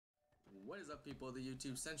What is up, people of the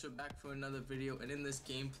YouTube Central, back for another video, and in this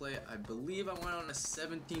gameplay I believe I went on a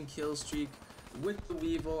 17 kill streak with the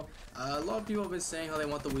Weevil. A lot of people have been saying how they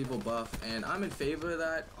want the Weevil buff, and I'm in favor of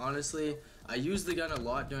that. Honestly, I use the gun a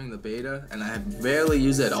lot during the beta, and I rarely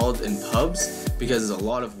use it at all in pubs because there's a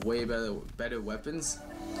lot of way better weapons.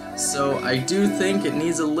 So I do think it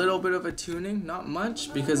needs a little bit of a tuning, not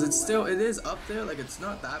much, because it is up there. Like, it's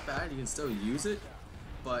not that bad, you can still use it,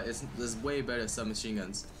 but there's way better submachine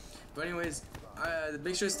guns. But anyways,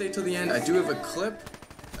 make sure to stay till the end. I do have a clip,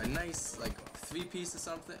 a nice like 3-piece or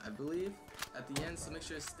something, I believe, at the end, so make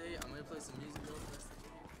sure to stay. I'm gonna play some music over the rest of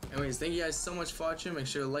the video. Anyways, thank you guys so much for watching. Make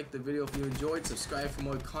sure to like the video if you enjoyed, subscribe for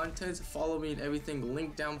more content, follow me and everything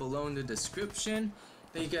linked down below in the description.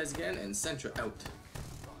 Thank you guys again, and Centra out.